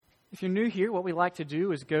If you're new here, what we like to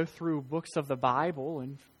do is go through books of the Bible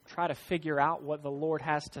and try to figure out what the Lord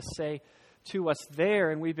has to say to us there.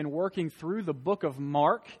 And we've been working through the book of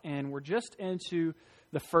Mark, and we're just into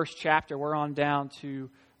the first chapter. We're on down to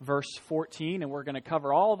verse 14, and we're going to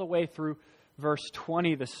cover all the way through verse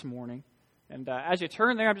 20 this morning. And as you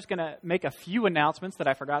turn there, I'm just going to make a few announcements that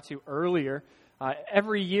I forgot to earlier.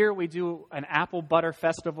 Every year we do an apple butter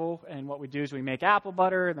festival, and what we do is we make apple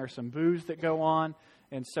butter, and there's some booze that go on.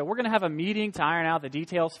 And so we're going to have a meeting to iron out the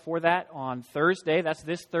details for that on Thursday. That's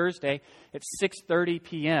this Thursday at 6:30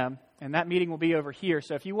 p.m., and that meeting will be over here.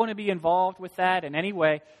 So if you want to be involved with that in any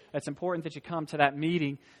way, it's important that you come to that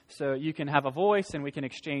meeting so you can have a voice and we can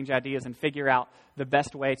exchange ideas and figure out the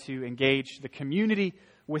best way to engage the community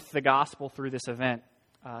with the gospel through this event.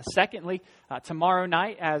 Secondly, tomorrow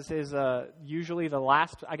night, as is usually the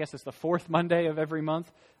last, I guess it's the fourth Monday of every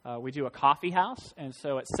month, we do a coffee house. And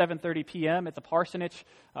so at 7:30 p.m. at the parsonage,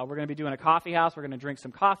 we're going to be doing a coffee house. We're going to drink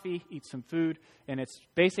some coffee, eat some food, and it's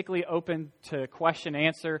basically open to question and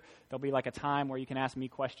answer. There'll be like a time where you can ask me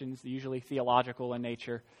questions, usually theological in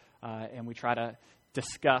nature, and we try to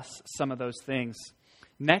discuss some of those things.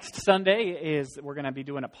 Next Sunday is we're going to be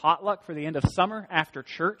doing a potluck for the end of summer after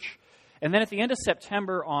church. And then at the end of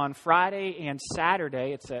September on Friday and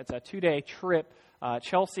Saturday, it's a 2-day trip.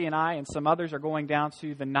 Chelsea and I and some others are going down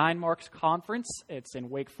to the 9 Marks Conference. It's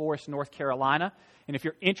in Wake Forest, North Carolina. And if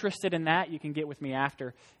you're interested in that, you can get with me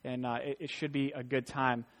after, and it should be a good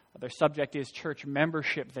time. Their subject is church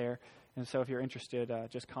membership there. And so if you're interested,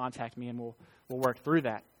 just contact me and we'll work through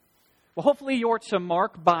that. Well, hopefully you're to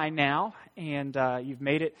Mark by now, and you've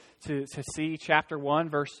made it to see chapter 1,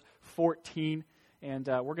 verse 14. And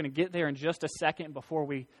we're going to get there in just a second before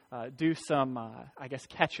we do some,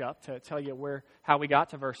 catch up to tell you how we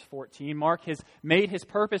got to verse 14. Mark has made his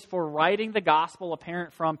purpose for writing the gospel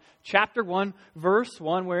apparent from chapter 1, verse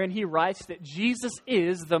 1, wherein he writes that Jesus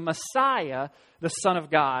is the Messiah, the Son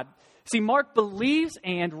of God. See, Mark believes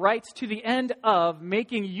and writes to the end of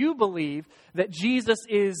making you believe that Jesus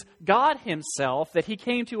is God himself, that he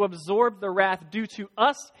came to absorb the wrath due to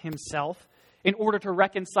us himself in order to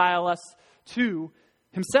reconcile us to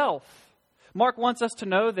himself. Mark wants us to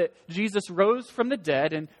know that Jesus rose from the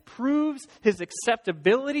dead and proves his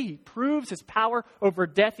acceptability. He proves his power over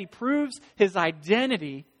death. He proves his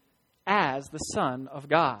identity as the Son of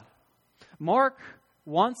God. Mark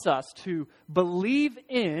wants us to believe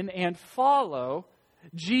in and follow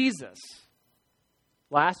Jesus.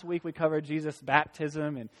 Last week we covered Jesus'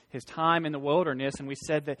 baptism and his time in the wilderness, and we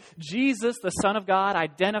said that Jesus, the Son of God,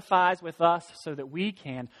 identifies with us so that we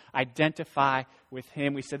can identify with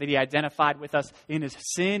him. We said that he identified with us in his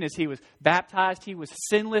sin. As he was baptized, he was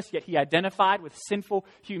sinless, yet he identified with sinful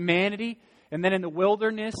humanity. And then in the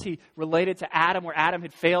wilderness, he related to Adam, where Adam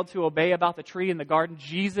had failed to obey about the tree in the garden.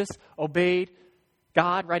 Jesus obeyed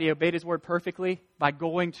God, right? He obeyed his word perfectly by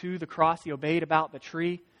going to the cross. He obeyed about the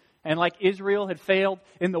tree. And like Israel had failed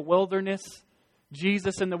in the wilderness,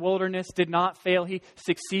 Jesus in the wilderness did not fail. He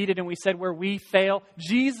succeeded. And we said where we fail,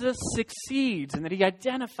 Jesus succeeds, and that he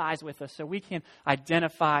identifies with us so we can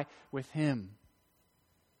identify with him.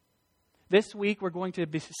 This week we're going to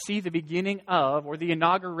see the beginning of, or the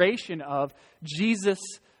inauguration of, Jesus'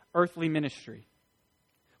 earthly ministry.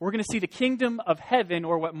 We're going to see the kingdom of heaven,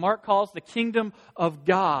 or what Mark calls the kingdom of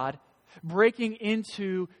God, breaking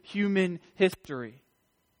into human history.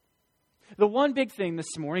 The one big thing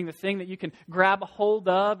this morning, the thing that you can grab a hold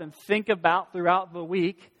of and think about throughout the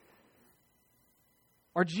week,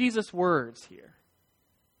 are Jesus' words here.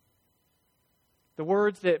 The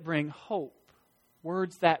words that bring hope,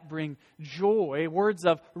 words that bring joy, words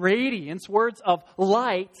of radiance, words of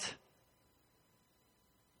light,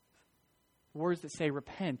 words that say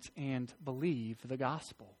repent and believe the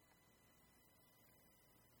gospel.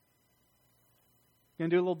 I'm going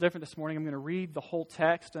to do a little different this morning. I'm going to read the whole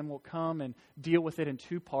text, and we'll come and deal with it in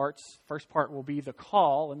 2 parts. First part will be the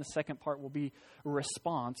call, and the second part will be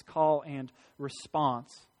response. Call and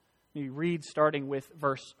response. We read starting with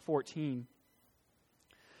verse 14.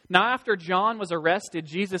 Now after John was arrested,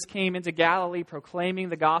 Jesus came into Galilee proclaiming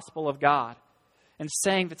the gospel of God and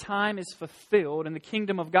saying, the time is fulfilled and the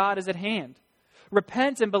kingdom of God is at hand.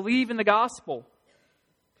 Repent and believe in the gospel.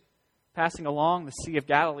 Passing along the Sea of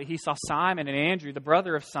Galilee, he saw Simon and Andrew, the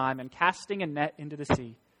brother of Simon, casting a net into the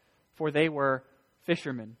sea, for they were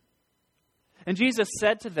fishermen. And Jesus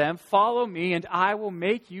said to them, follow me, and I will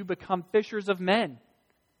make you become fishers of men.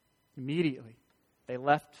 Immediately, they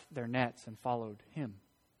left their nets and followed him.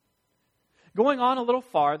 Going on a little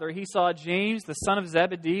farther, he saw James, the son of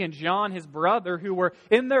Zebedee, and John, his brother, who were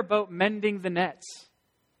in their boat mending the nets.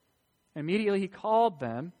 Immediately he called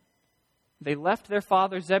them, They left their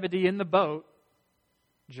father Zebedee in the boat,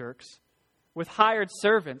 jerks, with hired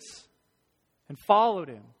servants and followed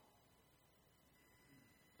him.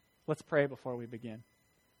 Let's pray before we begin.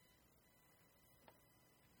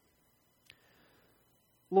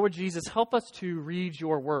 Lord Jesus, help us to read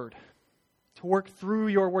your word, to work through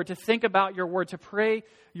your word, to think about your word, to pray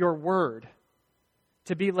your word,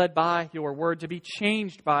 to be led by your word, to be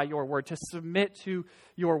changed by your word, to submit to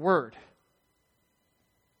your word.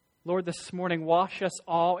 Lord, this morning, wash us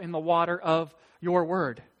all in the water of your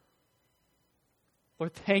word.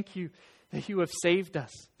 Lord, thank you that you have saved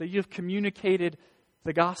us, that you have communicated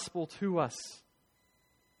the gospel to us,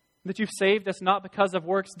 that you've saved us not because of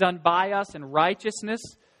works done by us in righteousness,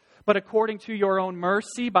 but according to your own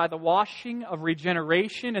mercy by the washing of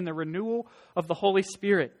regeneration and the renewal of the Holy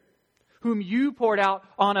Spirit, whom you poured out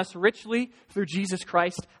on us richly through Jesus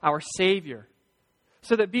Christ, our Savior,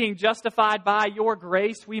 so that being justified by your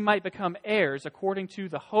grace, we might become heirs according to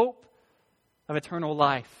the hope of eternal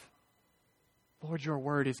life. Lord, your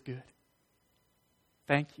word is good.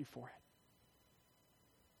 Thank you for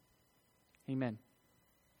it. Amen.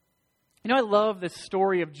 You know, I love this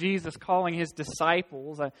story of Jesus calling his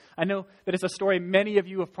disciples. I know that it's a story many of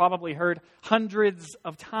you have probably heard hundreds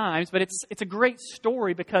of times, but it's a great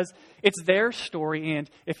story because it's their story, and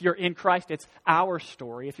if you're in Christ, it's our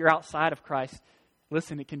story. If you're outside of Christ,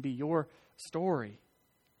 listen, it can be your story.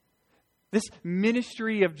 This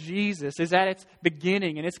ministry of Jesus is at its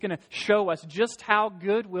beginning, and it's going to show us just how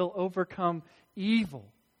good will overcome evil.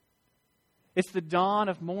 It's the dawn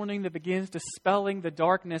of morning that begins dispelling the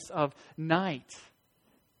darkness of night.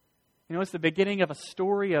 You know, it's the beginning of a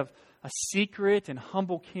story of a secret and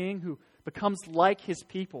humble king who becomes like his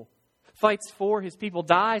people, fights for his people,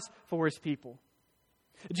 dies for his people.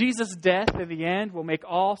 Jesus' death at the end will make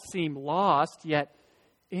all seem lost, yet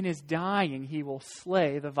in his dying he will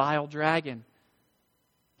slay the vile dragon.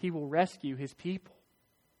 He will rescue his people.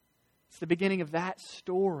 It's the beginning of that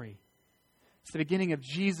story. It's the beginning of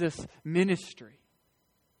Jesus' ministry.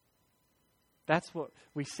 That's what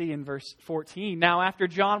we see in verse 14. Now, after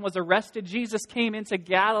John was arrested, Jesus came into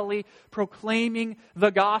Galilee proclaiming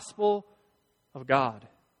the gospel of God.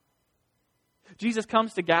 Jesus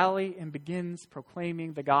comes to Galilee and begins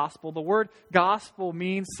proclaiming the gospel. The word gospel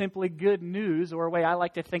means simply good news, or a way I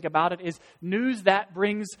like to think about it is news that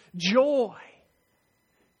brings joy.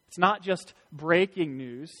 It's not just breaking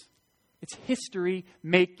news. It's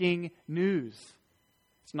history-making news.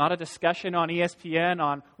 It's not a discussion on ESPN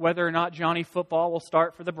on whether or not Johnny Football will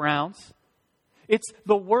start for the Browns. It's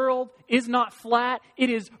the world is not flat.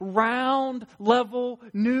 It is round-level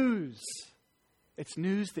news. It's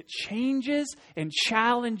news that changes and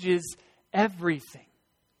challenges everything.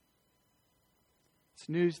 It's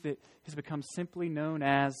news that has become simply known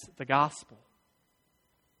as the gospel.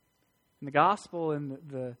 And the gospel in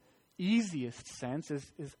the easiest sense is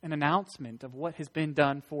an announcement of what has been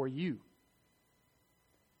done for you.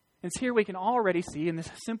 And here we can already see in this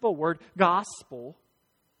simple word, gospel,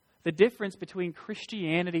 the difference between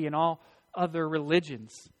Christianity and all other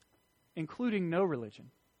religions, including no religion.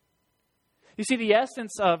 You see, the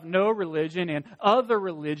essence of no religion and other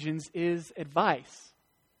religions is advice.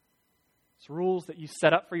 It's rules that you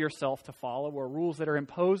set up for yourself to follow, or rules that are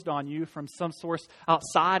imposed on you from some source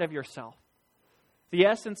outside of yourself. The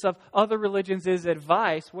essence of other religions is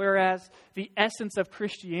advice, whereas the essence of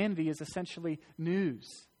Christianity is essentially news.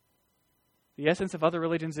 The essence of other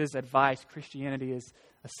religions is advice. Christianity is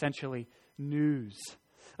essentially news.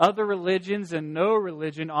 Other religions and no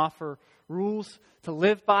religion offer rules to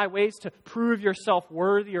live by, ways to prove yourself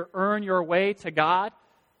worthy or earn your way to God,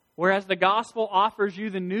 whereas the gospel offers you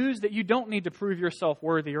the news that you don't need to prove yourself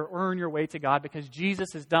worthy or earn your way to God because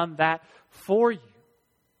Jesus has done that for you.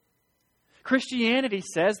 Christianity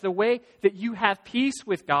says the way that you have peace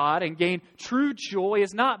with God and gain true joy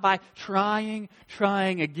is not by trying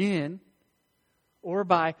again, or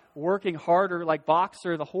by working harder like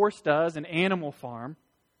Boxer the horse does in Animal Farm,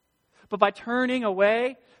 but by turning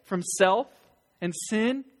away from self and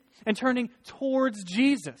sin and turning towards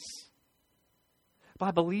Jesus,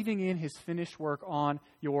 by believing in his finished work on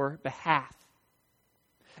your behalf.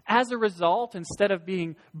 As a result, instead of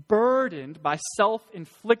being burdened by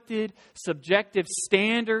self-inflicted, subjective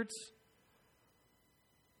standards,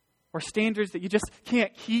 or standards that you just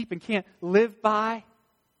can't keep and can't live by,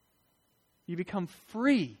 you become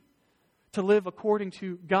free to live according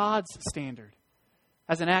to God's standard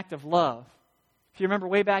as an act of love. If you remember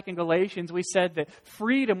way back in Galatians, we said that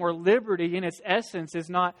freedom or liberty in its essence is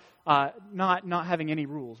not having any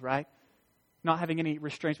rules, right? Not having any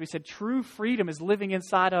restraints. We said true freedom is living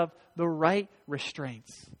inside of the right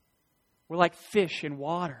restraints. We're like fish in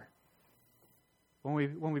water.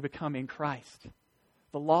 when we become in Christ.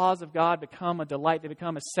 The laws of God become a delight. They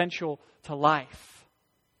become essential to life.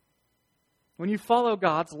 When you follow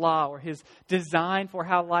God's law or His design for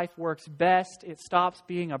how life works best, it stops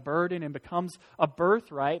being a burden and becomes a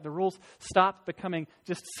birthright. The rules stop becoming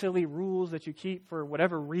just silly rules that you keep for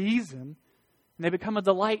whatever reason, and they become a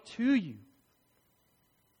delight to you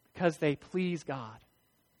because they please God.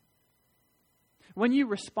 When you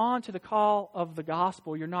respond to the call of the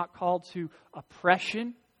gospel, you're not called to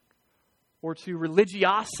oppression or to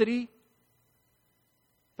religiosity,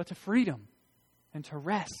 but to freedom and to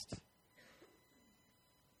rest.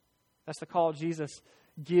 That's the call Jesus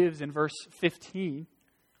gives in verse 15.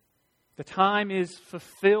 The time is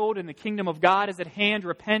fulfilled and the kingdom of God is at hand.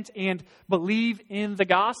 Repent and believe in the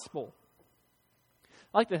gospel.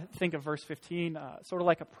 I like to think of verse 15 sort of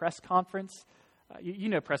like a press conference. You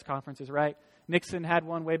know press conferences, right? Nixon had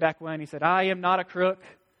one way back when. He said, "I am not a crook."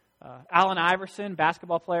 Allen Iverson,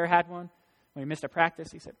 basketball player, had one. When he missed a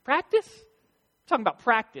practice, he said, "Practice? I'm talking about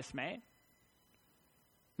practice, man."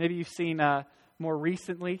 Maybe you've seen more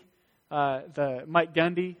recently the Mike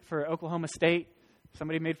Gundy for Oklahoma State.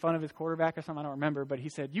 Somebody made fun of his quarterback or something, I don't remember, but he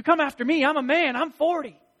said, "You come after me, I'm a man, I'm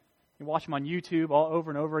 40. You watch him on YouTube all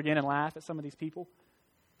over and over again and laugh at some of these people.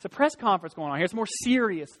 It's a press conference going on here. It's more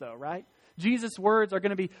serious though, right? Jesus' words are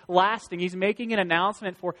going to be lasting. He's making an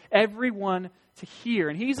announcement for everyone to hear.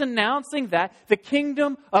 And He's announcing that the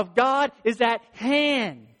kingdom of God is at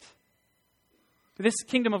hand. This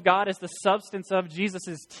kingdom of God is the substance of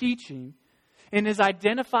Jesus' teaching and is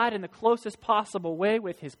identified in the closest possible way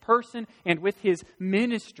with His person and with His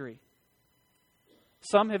ministry.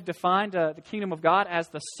 Some have defined the kingdom of God as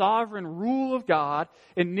the sovereign rule of God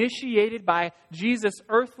initiated by Jesus'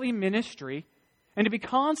 earthly ministry and to be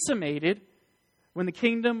consummated when the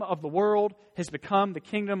kingdom of the world has become the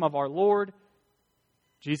kingdom of our Lord,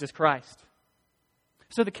 Jesus Christ.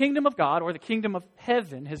 So the kingdom of God, or the kingdom of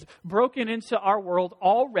heaven, has broken into our world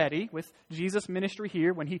already with Jesus' ministry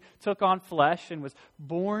here when He took on flesh and was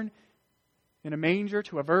born in a manger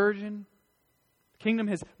to a virgin. The kingdom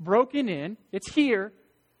has broken in. It's here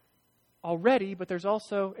already, but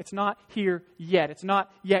it's not here yet. It's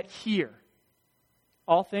not yet here.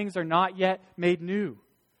 All things are not yet made new.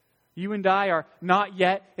 You and I are not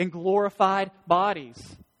yet in glorified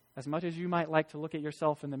bodies. As much as you might like to look at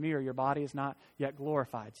yourself in the mirror, your body is not yet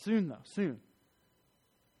glorified. Soon though, soon.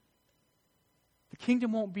 The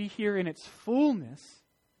kingdom won't be here in its fullness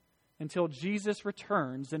until Jesus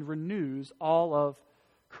returns and renews all of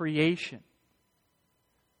creation.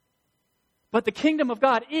 But the kingdom of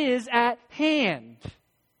God is at hand.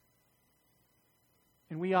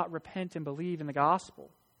 And we ought repent and believe in the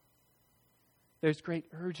gospel. There's great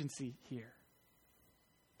urgency here.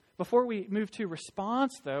 Before we move to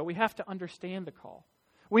response, though, we have to understand the call.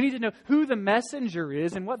 We need to know who the messenger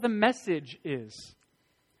is and what the message is.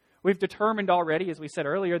 We've determined already, as we said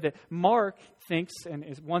earlier, that Mark thinks and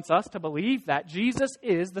wants us to believe that Jesus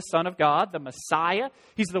is the Son of God, the Messiah.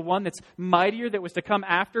 He's the one that's mightier, that was to come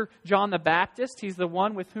after John the Baptist. He's the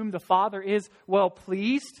one with whom the Father is well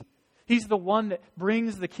pleased. He's the one that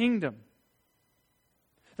brings the kingdom.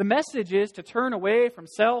 The message is to turn away from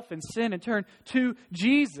self and sin and turn to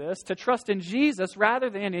Jesus, to trust in Jesus rather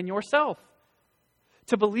than in yourself.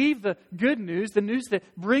 To believe the good news, the news that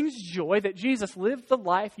brings joy, that Jesus lived the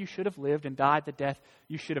life you should have lived and died the death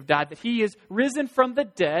you should have died, that He is risen from the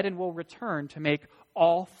dead and will return to make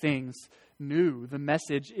all things new. The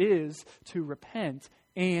message is to repent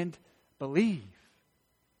and believe.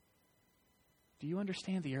 Do you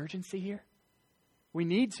understand the urgency here? We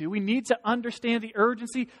need to. We need to understand the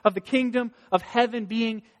urgency of the kingdom of heaven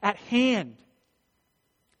being at hand.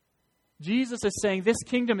 Jesus is saying this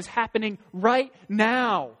kingdom is happening right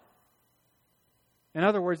now. In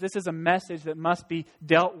other words, this is a message that must be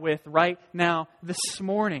dealt with right now, this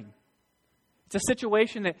morning. It's a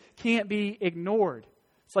situation that can't be ignored.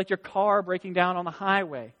 It's like your car breaking down on the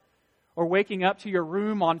highway or waking up to your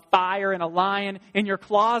room on fire and a lion in your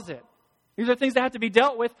closet. These are things that have to be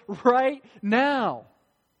dealt with right now.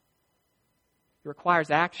 It requires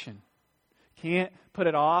action. Can't put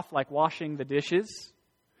it off like washing the dishes.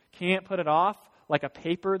 Can't put it off like a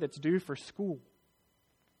paper that's due for school.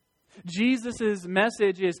 Jesus'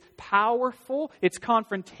 message is powerful, it's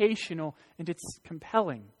confrontational, and it's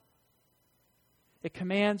compelling. It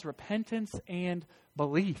commands repentance and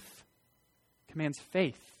belief. It commands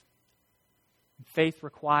faith. Faith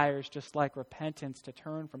requires, just like repentance, to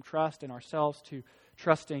turn from trust in ourselves to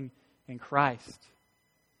trusting in Christ.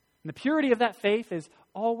 And the purity of that faith is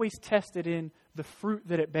always tested in the fruit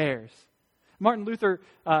that it bears. Martin Luther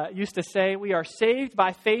used to say, we are saved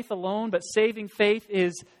by faith alone, but saving faith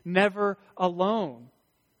is never alone.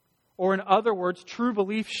 Or in other words, true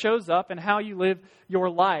belief shows up in how you live your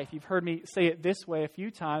life. You've heard me say it this way a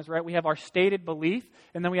few times, right? We have our stated belief,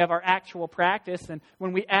 and then we have our actual practice. And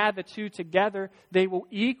when we add the two together, they will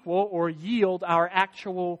equal or yield our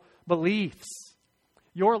actual beliefs.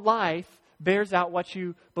 Your life bears out what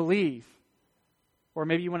you believe. Or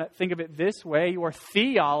maybe you want to think of it this way, your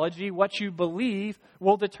theology, what you believe,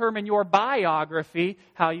 will determine your biography,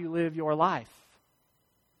 how you live your life.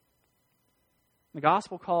 The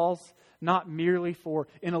gospel calls not merely for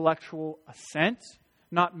intellectual assent,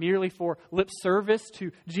 not merely for lip service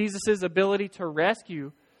to Jesus' ability to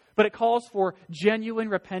rescue, but it calls for genuine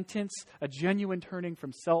repentance, a genuine turning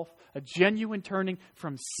from self, a genuine turning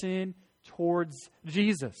from sin towards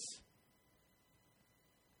Jesus.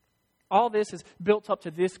 All this is built up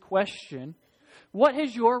to this question: what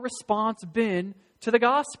has your response been to the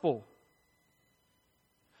gospel?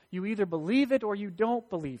 You either believe it or you don't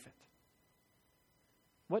believe it.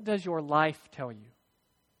 What does your life tell you?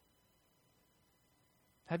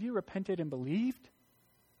 Have you repented and believed?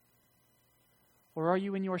 Or are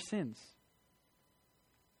you in your sins?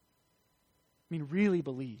 I mean, really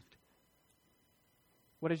believed.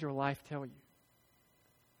 What does your life tell you?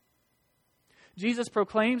 Jesus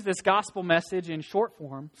proclaims this gospel message in short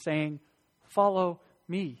form, saying, "Follow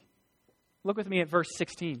me." Look with me at verse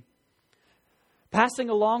 16. Passing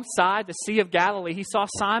alongside the Sea of Galilee, he saw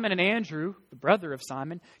Simon and Andrew, the brother of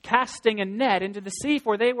Simon, casting a net into the sea,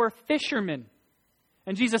 for they were fishermen.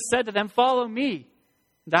 And Jesus said to them, "Follow me,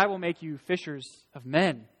 and I will make you fishers of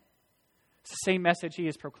men." It's the same message he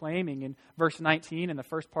is proclaiming in verse 19 and the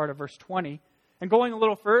first part of verse 20. And going a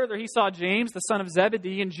little further, he saw James, the son of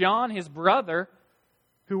Zebedee, and John, his brother,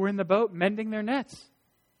 who were in the boat mending their nets.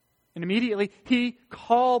 And immediately he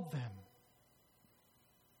called them.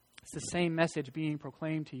 It's the same message being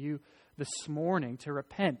proclaimed to you this morning: to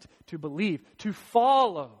repent, to believe, to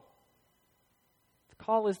follow. The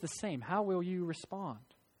call is the same. How will you respond?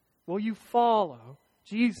 Will you follow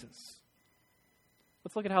Jesus?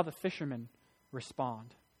 Let's look at how the fishermen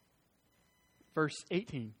respond. Verse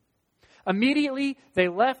 18. Immediately they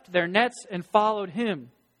left their nets and followed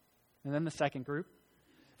him. And then the second group.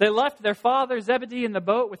 They left their father Zebedee in the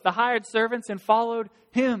boat with the hired servants and followed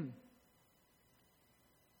him.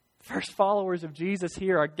 First followers of Jesus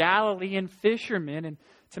here are Galilean fishermen. And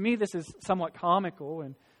to me, this is somewhat comical.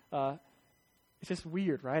 And it's just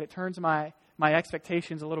weird, right? It turns my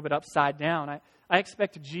expectations a little bit upside down. I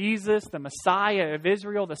expect Jesus, the Messiah of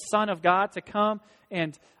Israel, the Son of God, to come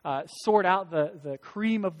and sort out the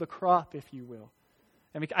cream of the crop, if you will.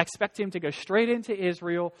 I expect him to go straight into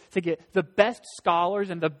Israel to get the best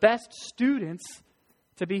scholars and the best students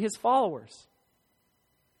to be his followers.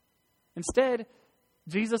 Instead,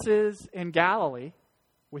 Jesus is in Galilee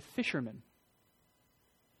with fishermen.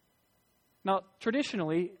 Now,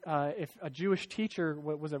 traditionally, if a Jewish teacher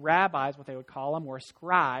was a rabbi, is what they would call him, or a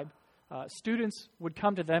scribe, students would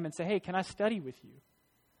come to them and say, "Hey, can I study with you?"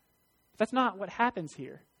 But that's not what happens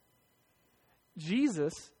here.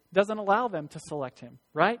 Jesus doesn't allow them to select him,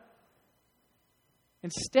 right?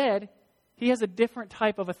 Instead, he has a different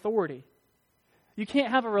type of authority. You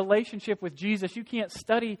can't have a relationship with Jesus. You can't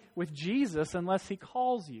study with Jesus unless he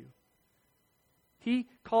calls you. He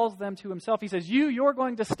calls them to himself. He says, you're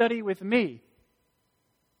going to study with me.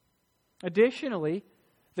 Additionally,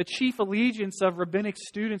 the chief allegiance of rabbinic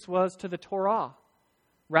students was to the Torah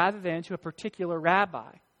rather than to a particular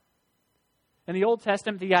rabbi. In the Old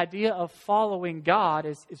Testament, the idea of following God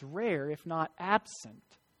is rare, if not absent.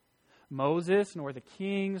 Moses, nor the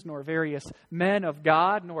kings, nor various men of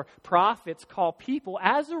God, nor prophets call people,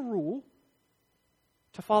 as a rule,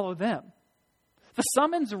 to follow them. The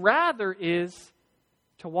summons rather is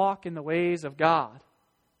to walk in the ways of God,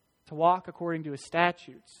 to walk according to his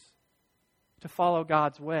statutes, to follow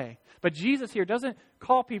God's way. But Jesus here doesn't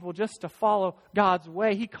call people just to follow God's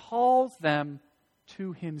way. He calls them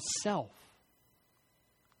to himself.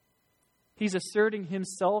 He's asserting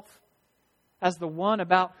himself as the one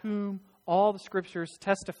about whom all the scriptures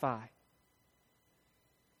testify.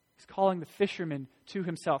 He's calling the fishermen to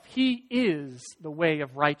himself. He is the way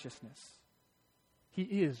of righteousness. He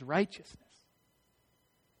is righteousness.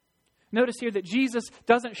 Notice here that Jesus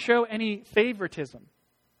doesn't show any favoritism,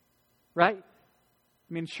 right?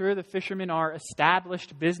 I mean, sure, the fishermen are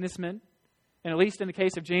established businessmen. And at least in the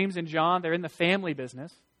case of James and John, they're in the family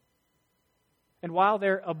business. And while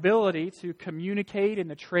their ability to communicate in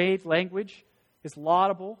the trade language is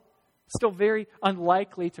laudable, it's still very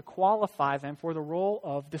unlikely to qualify them for the role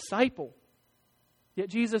of disciple. Yet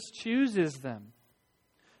Jesus chooses them.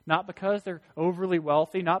 not because they're overly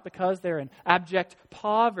wealthy, not because they're in abject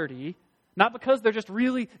poverty, not because they're just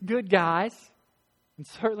really good guys, and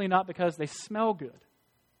certainly not because they smell good.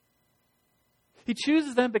 He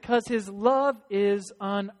chooses them because His love is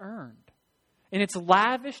unearned, and it's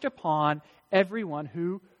lavished upon everyone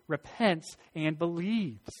who repents and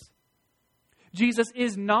believes. Jesus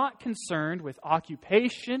is not concerned with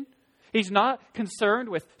occupation. He's not concerned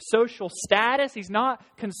with social status. He's not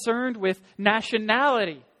concerned with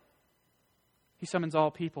nationality. He summons all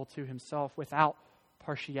people to Himself without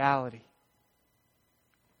partiality.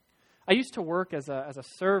 I used to work as a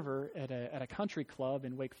server at a country club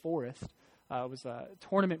in Wake Forest. It was a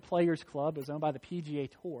tournament players club. It was owned by the PGA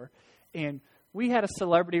Tour. And we had a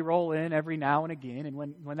celebrity roll in every now and again. And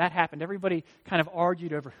when that happened, everybody kind of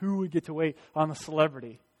argued over who would get to wait on the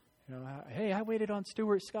celebrity. You know, hey, I waited on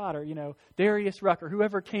Stuart Scott or, Darius Rucker,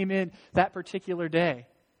 whoever came in that particular day.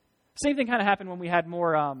 Same thing kind of happened when we had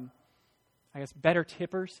more, better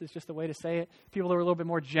tippers is just the way to say it. People that were a little bit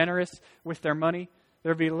more generous with their money.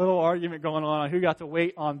 There'd be a little argument going on who got to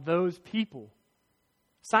wait on those people.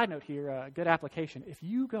 Side note here, good application. If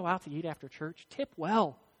you go out to eat after church, tip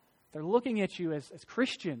well. They're looking at you as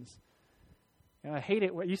Christians. I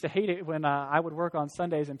used to hate it when I would work on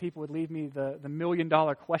Sundays and people would leave me the $1 million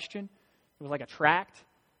question. It was like a tract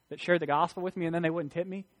that shared the gospel with me, and then they wouldn't tip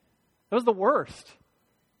me. That was the worst.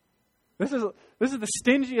 This is the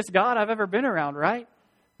stingiest God I've ever been around, right?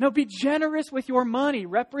 No, be generous with your money.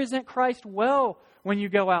 Represent Christ well when you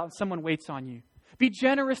go out and someone waits on you. Be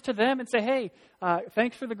generous to them and say, hey,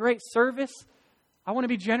 thanks for the great service. I want to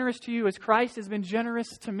be generous to you as Christ has been generous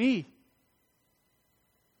to me.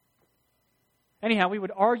 Anyhow, we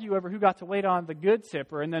would argue over who got to wait on the good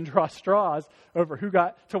tipper and then draw straws over who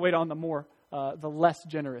got to wait on the less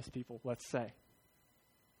generous people, let's say.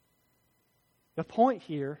 The point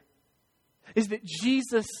here is that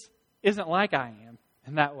Jesus isn't like I am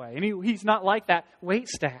in that way. And He's not like that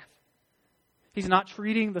waitstaff. He's not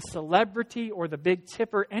treating the celebrity or the big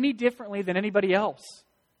tipper any differently than anybody else.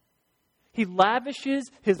 He lavishes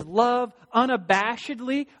His love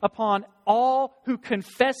unabashedly upon all who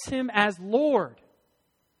confess Him as Lord.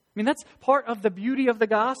 I mean, that's part of the beauty of the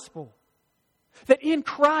gospel. That in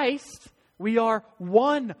Christ, we are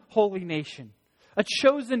one holy nation, a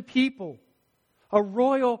chosen people, a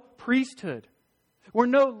royal priesthood. We're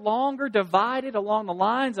no longer divided along the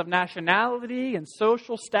lines of nationality and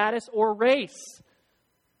social status or race.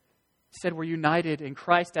 Instead, we're united in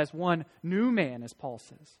Christ as one new man, as Paul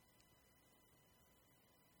says.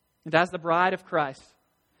 And as the bride of Christ,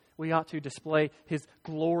 we ought to display His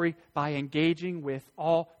glory by engaging with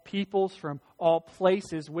all peoples from all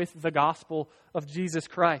places with the gospel of Jesus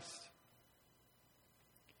Christ.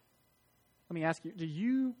 Let me ask you, do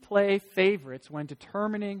you play favorites when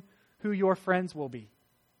determining who your friends will be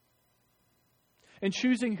and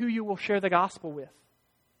choosing who you will share the gospel with?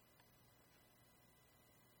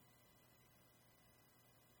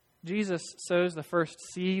 Jesus sows the first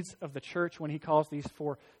seeds of the church when He calls these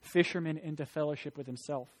 4 fishermen into fellowship with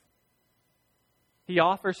Himself. He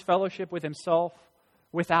offers fellowship with Himself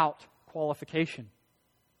without qualification.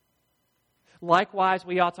 Likewise,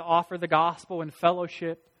 we ought to offer the gospel and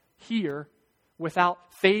fellowship here without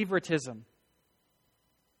favoritism.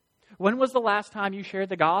 When was the last time you shared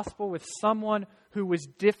the gospel with someone who was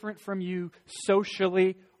different from you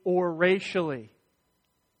socially or racially?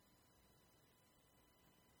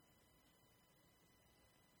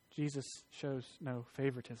 Jesus shows no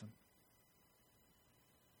favoritism.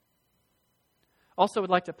 Also, would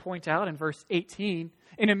like to point out in verse 18,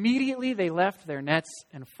 and immediately they left their nets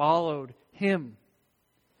and followed Him.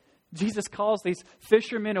 Jesus calls these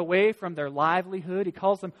fishermen away from their livelihood. He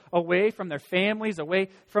calls them away from their families, away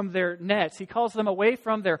from their nets. He calls them away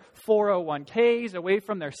from their 401ks, away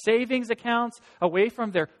from their savings accounts, away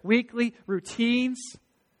from their weekly routines,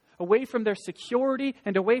 away from their security,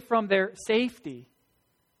 and away from their safety.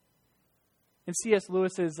 In C.S.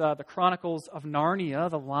 Lewis's The Chronicles of Narnia,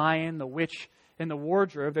 The Lion, the Witch, and the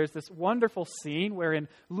Wardrobe, there's this wonderful scene wherein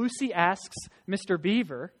Lucy asks Mr.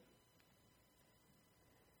 Beaver,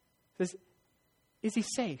 says, is he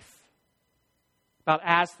safe? About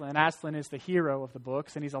Aslan. Aslan is the hero of the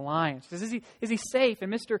books, and he's a lion. She says, is he safe?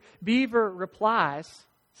 And Mr. Beaver replies,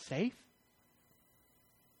 safe?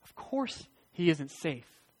 Of course he isn't safe.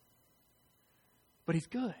 But he's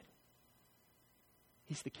good.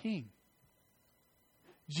 He's the king.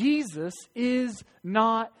 Jesus is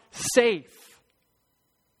not safe.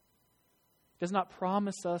 He does not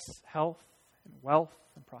promise us health and wealth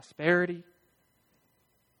and prosperity.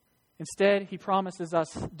 Instead, He promises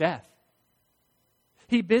us death.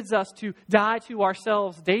 He bids us to die to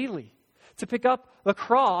ourselves daily, to pick up the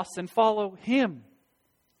cross and follow Him.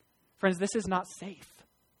 Friends, this is not safe.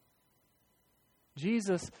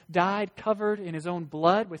 Jesus died covered in His own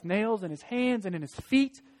blood with nails in His hands and in His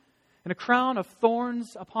feet and a crown of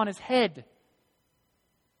thorns upon His head.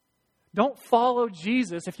 Don't follow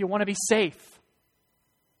Jesus if you want to be safe.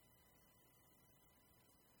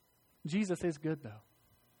 Jesus is good, though.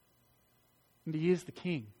 And He is the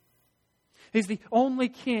King. He's the only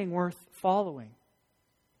King worth following.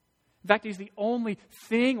 In fact, He's the only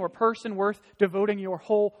thing or person worth devoting your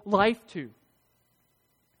whole life to.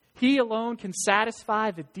 He alone can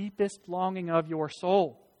satisfy the deepest longing of your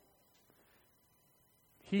soul.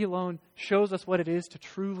 He alone shows us what it is to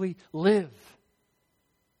truly live.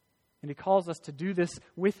 And He calls us to do this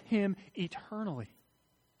with Him eternally.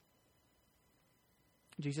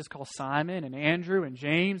 Jesus calls Simon and Andrew and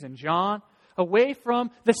James and John away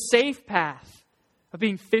from the safe path of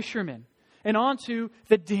being fishermen and onto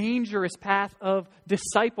the dangerous path of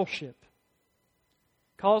discipleship.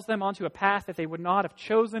 Calls them onto a path that they would not have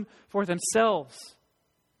chosen for themselves.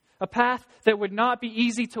 A path that would not be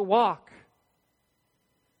easy to walk,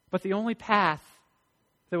 but the only path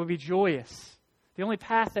that would be joyous. The only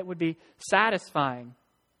path that would be satisfying.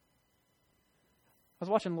 I was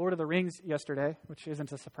watching Lord of the Rings yesterday, which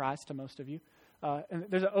isn't a surprise to most of you. And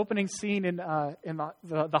there's an opening scene in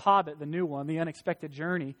the Hobbit, the new one, The Unexpected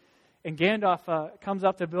Journey. And Gandalf comes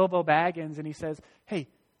up to Bilbo Baggins and he says, "Hey,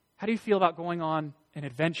 how do you feel about going on an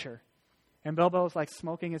adventure?" And Bilbo's like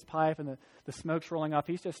smoking his pipe and the smoke's rolling up.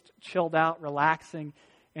 He's just chilled out, relaxing.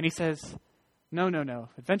 And he says, No.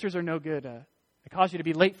 Adventures are no good. They cause you to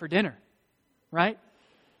be late for dinner. Right?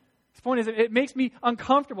 His point is, it makes me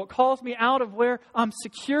uncomfortable. It calls me out of where I'm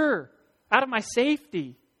secure, out of my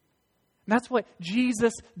safety. And that's what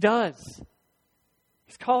Jesus does.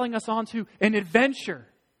 He's calling us onto an adventure.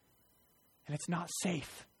 And it's not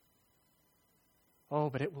safe. Oh,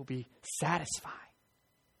 but it will be satisfying.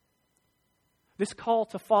 This call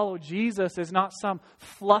to follow Jesus is not some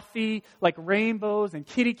fluffy, like rainbows and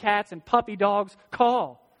kitty cats and puppy dogs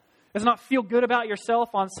call. It's not feel good about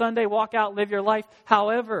yourself on Sunday, walk out, live your life.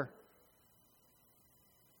 However,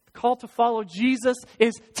 the call to follow Jesus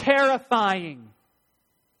is terrifying.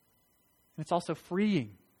 And it's also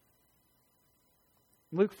freeing.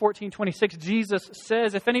 In Luke 14:26, Jesus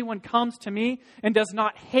says, "If anyone comes to me and does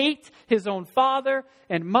not hate his own father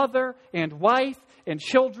and mother and wife and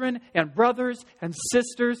children and brothers and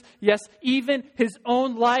sisters, yes, even his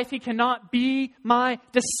own life, he cannot be my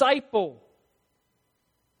disciple."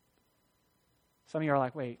 Some of you are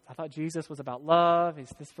like, wait, I thought Jesus was about love.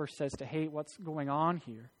 This verse says to hate. What's going on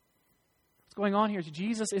here? What's going on here is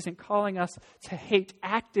Jesus isn't calling us to hate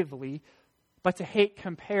actively, but to hate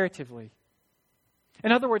comparatively.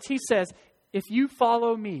 In other words, He says, if you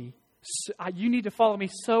follow me, you need to follow me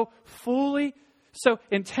so fully, so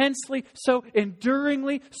intensely, so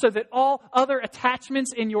enduringly, so that all other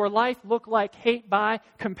attachments in your life look like hate by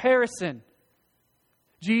comparison.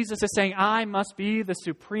 Jesus is saying, I must be the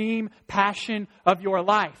supreme passion of your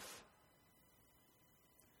life.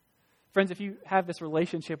 Friends, if you have this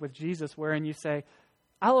relationship with Jesus wherein you say,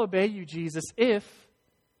 I'll obey you, Jesus, if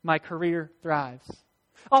my career thrives.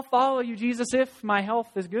 I'll follow you, Jesus, if my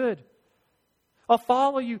health is good. I'll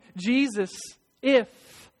follow you, Jesus, if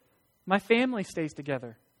my family stays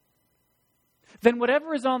together. Then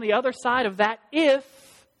whatever is on the other side of that if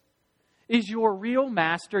is your real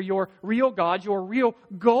master, your real God, your real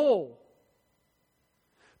goal.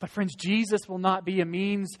 But friends, Jesus will not be a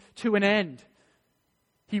means to an end.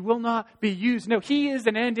 He will not be used. No, He is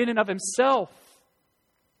an end in and of Himself.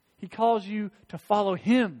 He calls you to follow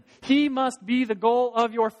Him. He must be the goal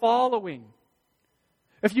of your following.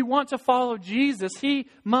 If you want to follow Jesus, He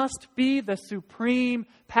must be the supreme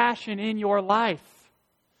passion in your life.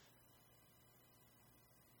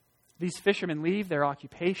 These fishermen leave their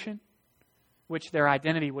occupation, which their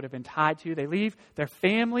identity would have been tied to. They leave their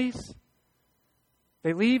families.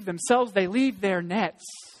 They leave themselves. They leave their nets.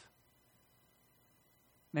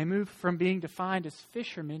 They move from being defined as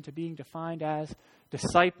fishermen to being defined as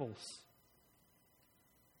disciples.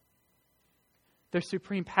 Their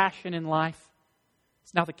supreme passion in life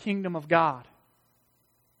is now the kingdom of God.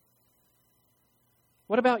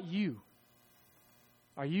 What about you?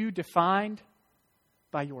 Are you defined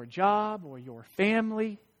by your job or your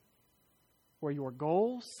family or your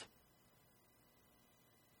goals?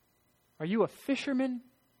 Are you a fisherman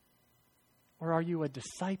or are you a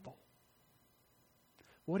disciple?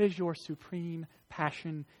 What is your supreme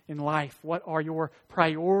passion in life? What are your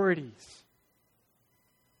priorities?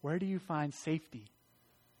 Where do you find safety?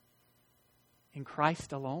 In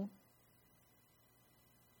Christ alone?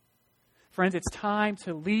 Friends, it's time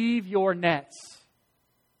to leave your nets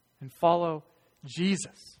and follow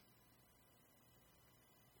Jesus.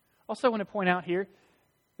 Also, I want to point out here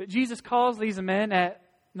that Jesus calls these men at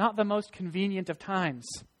not the most convenient of times.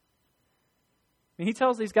 He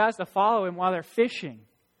tells these guys to follow him while they're fishing.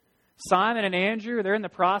 Simon and Andrew, they're in the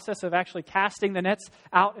process of actually casting the nets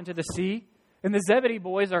out into the sea. And the Zebedee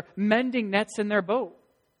boys are mending nets in their boat.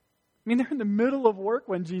 I mean, they're in the middle of work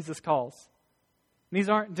when Jesus calls. And these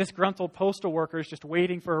aren't disgruntled postal workers just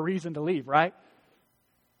waiting for a reason to leave, right?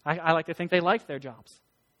 I like to think they liked their jobs.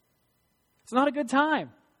 It's not a good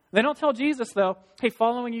time. They don't tell Jesus, though, hey,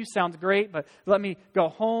 following you sounds great, but let me go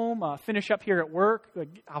home, finish up here at work.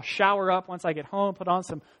 I'll shower up once I get home, put on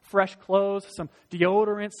some fresh clothes, some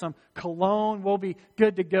deodorant, some cologne. We'll be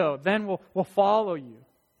good to go. Then we'll follow you.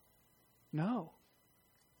 No.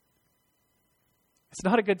 It's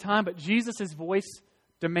not a good time, but Jesus' voice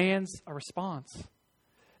demands a response.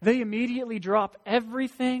 They immediately drop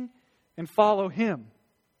everything and follow him.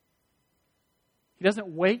 He doesn't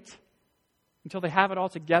wait until they have it all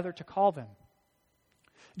together to call them.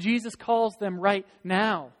 Jesus calls them right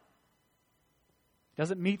now. He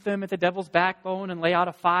doesn't meet them at the devil's backbone and lay out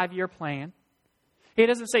a 5-year plan. He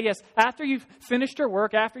doesn't say, yes, after you've finished your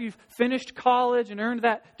work, after you've finished college and earned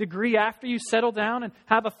that degree, after you settle down and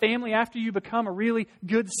have a family, after you become a really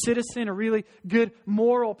good citizen, a really good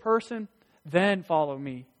moral person, then follow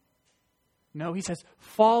me. No, he says,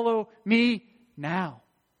 follow me now.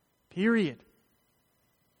 Period.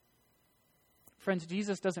 Friends,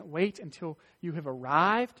 Jesus doesn't wait until you have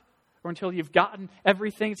arrived or until you've gotten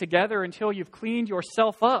everything together, until you've cleaned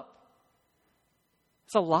yourself up.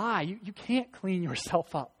 It's a lie. You can't clean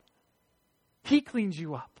yourself up. He cleans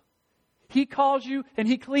you up. He calls you and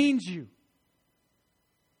He cleans you.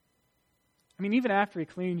 I mean, even after He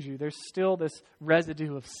cleans you, there's still this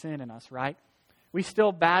residue of sin in us, right? We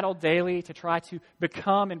still battle daily to try to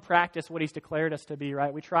become and practice what He's declared us to be,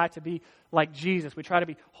 right? We try to be like Jesus. We try to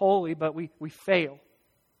be holy, but we fail.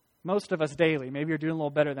 Most of us daily. Maybe you're doing a little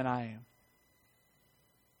better than I am.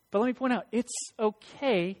 But let me point out, it's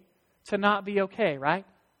okay to not be okay, right?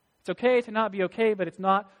 It's okay to not be okay, but it's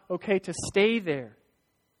not okay to stay there.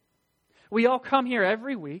 We all come here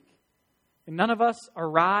every week, and none of us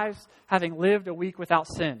arrives having lived a week without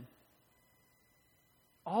sin.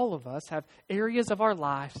 All of us have areas of our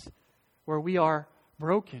lives where we are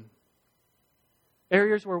broken.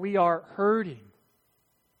 Areas where we are hurting.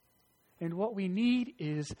 And what we need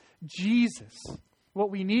is Jesus.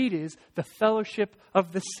 What we need is the fellowship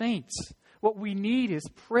of the saints. What we need is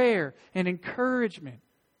prayer and encouragement.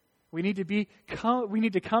 We need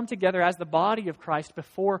to come together as the body of Christ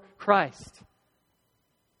before Christ.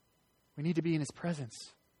 We need to be in His presence.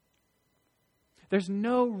 There's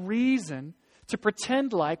no reason to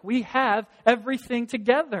pretend like we have everything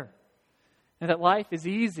together and that life is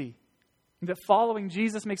easy and that following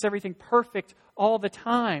Jesus makes everything perfect all the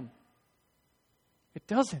time. It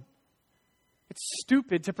doesn't. It's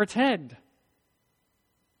stupid to pretend.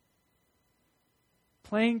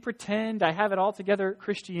 Playing pretend, I have it all together,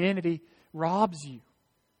 Christianity robs you.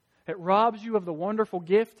 It robs you of the wonderful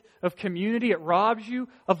gift of community. It robs you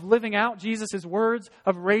of living out Jesus' words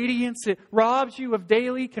of radiance. It robs you of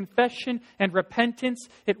daily confession and repentance.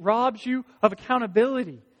 It robs you of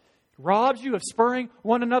accountability. It robs you of spurring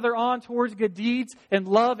one another on towards good deeds and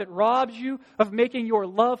love. It robs you of making your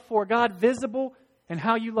love for God visible and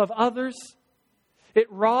how you love others. It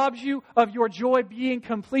robs you of your joy being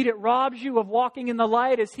complete. It robs you of walking in the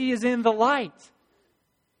light as He is in the light.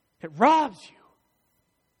 It robs you.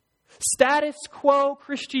 Status quo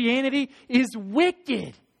Christianity is wicked.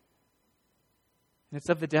 And it's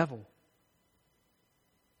of the devil.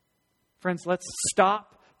 Friends, let's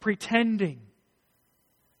stop pretending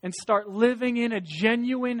and start living in a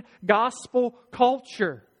genuine gospel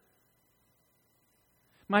culture.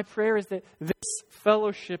 My prayer is that this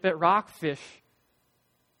fellowship at Rockfish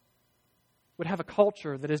would have a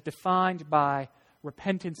culture that is defined by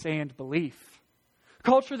repentance and belief.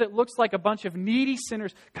 Culture that looks like a bunch of needy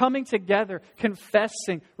sinners coming together,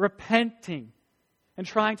 confessing, repenting, and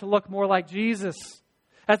trying to look more like Jesus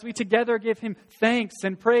as we together give Him thanks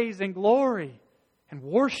and praise and glory and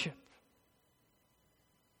worship.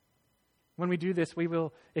 When we do this, we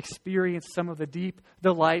will experience some of the deep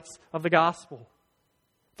delights of the gospel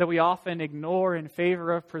that we often ignore in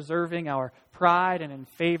favor of preserving our pride and in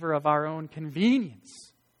favor of our own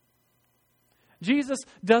convenience. Jesus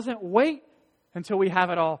doesn't wait until we have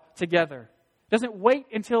it all together. Doesn't wait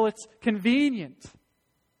until it's convenient.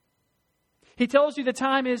 He tells you the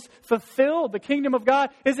time is fulfilled. The kingdom of God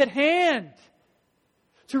is at hand.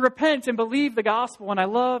 To repent and believe the gospel. And I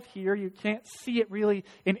love here, you can't see it really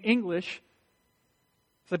in English,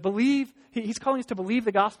 So believe, he's calling us to believe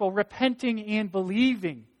the gospel, repenting and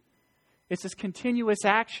believing. It's this continuous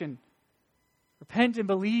action. Repent and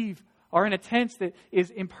believe are in a tense that is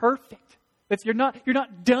imperfect. That you're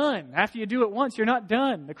not done. After you do it once, you're not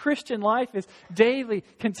done. The Christian life is daily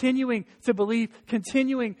continuing to believe,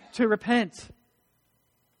 continuing to repent.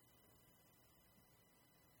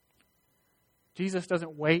 Jesus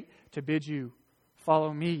doesn't wait to bid you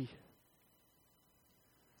follow me.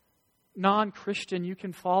 Non-Christian, you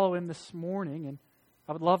can follow him this morning, and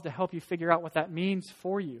I would love to help you figure out what that means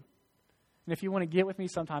for you. And if you want to get with me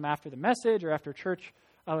sometime after the message or after church,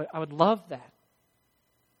 I would love that.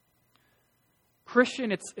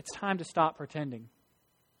 Christian, it's time to stop pretending.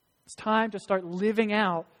 It's time to start living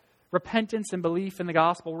out repentance and belief in the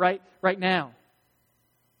gospel right now.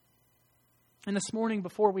 And this morning,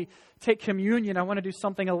 before we take communion, I want to do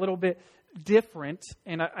something a little bit different.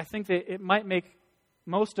 And I think that it might make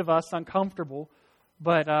most of us uncomfortable,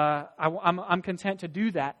 but I'm content to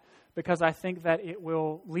do that because I think that it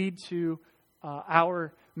will lead to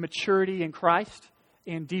our maturity in Christ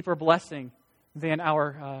and deeper blessing than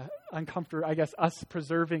our us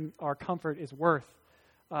preserving our comfort is worth.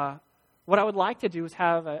 What I would like to do is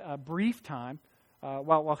have a brief time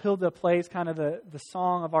while Hilda plays kind of the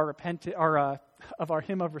song of of our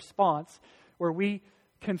hymn of response, where we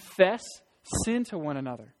confess sin to one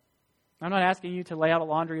another. I'm not asking you to lay out a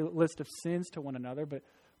laundry list of sins to one another, but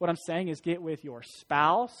what I'm saying is get with your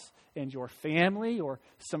spouse and your family or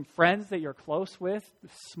some friends that you're close with,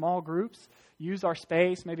 small groups. Use our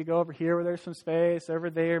space. Maybe go over here where there's some space,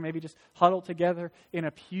 over there. Maybe just huddle together in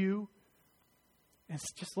a pew. And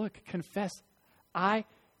just confess, I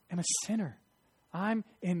am a sinner. I'm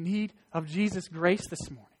in need of Jesus' grace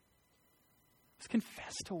this morning. Just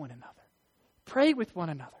confess to one another. Pray with one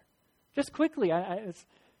another. Just quickly.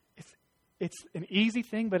 It's an easy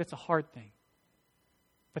thing, but it's a hard thing.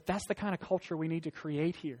 But that's the kind of culture we need to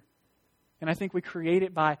create here. And I think we create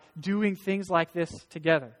it by doing things like this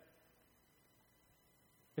together.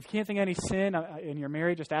 If you can't think of any sin and you're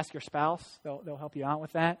married, just ask your spouse. They'll help you out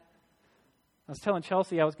with that. I was telling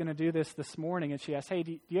Chelsea I was going to do this morning, and she asked, hey,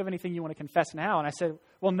 do you have anything you want to confess now? And I said,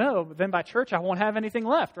 well, no, but then by church I won't have anything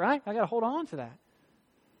left, right? I got to hold on to that.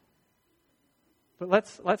 But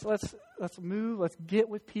let's move. Let's get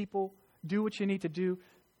with people. Do what you need to do.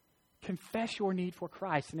 Confess your need for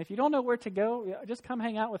Christ. And if you don't know where to go, just come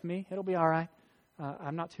hang out with me. It'll be all right.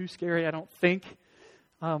 I'm not too scary, I don't think.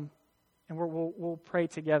 And we'll pray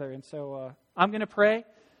together. And so I'm going to pray.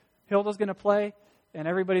 Hilda's going to play. And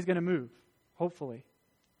everybody's going to move, hopefully.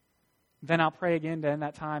 Then I'll pray again to end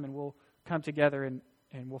that time. And we'll come together and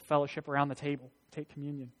we'll fellowship around the table. Take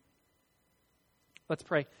communion. Let's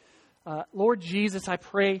pray. Lord Jesus, I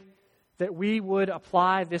pray that we would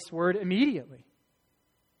apply this word immediately.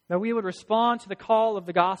 That we would respond to the call of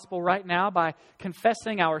the gospel right now by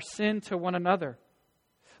confessing our sin to one another.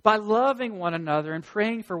 By loving one another and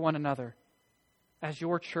praying for one another as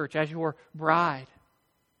your church, as your bride.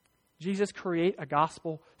 Jesus, create a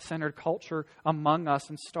gospel-centered culture among us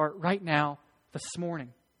and start right now, this morning.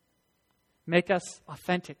 Make us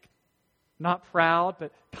authentic, not proud,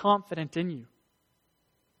 but confident in you.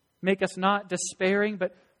 Make us not despairing,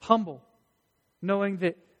 but humble, knowing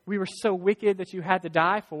that we were so wicked that you had to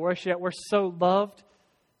die for us, yet we're so loved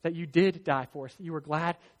that you did die for us, that you were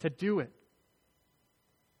glad to do it.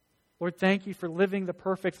 Lord, thank you for living the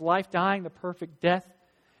perfect life, dying the perfect death,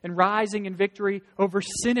 and rising in victory over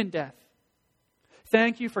sin and death.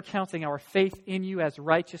 Thank you for counting our faith in you as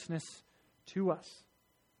righteousness to us.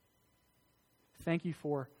 Thank you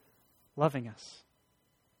for loving us.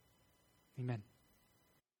 Amen.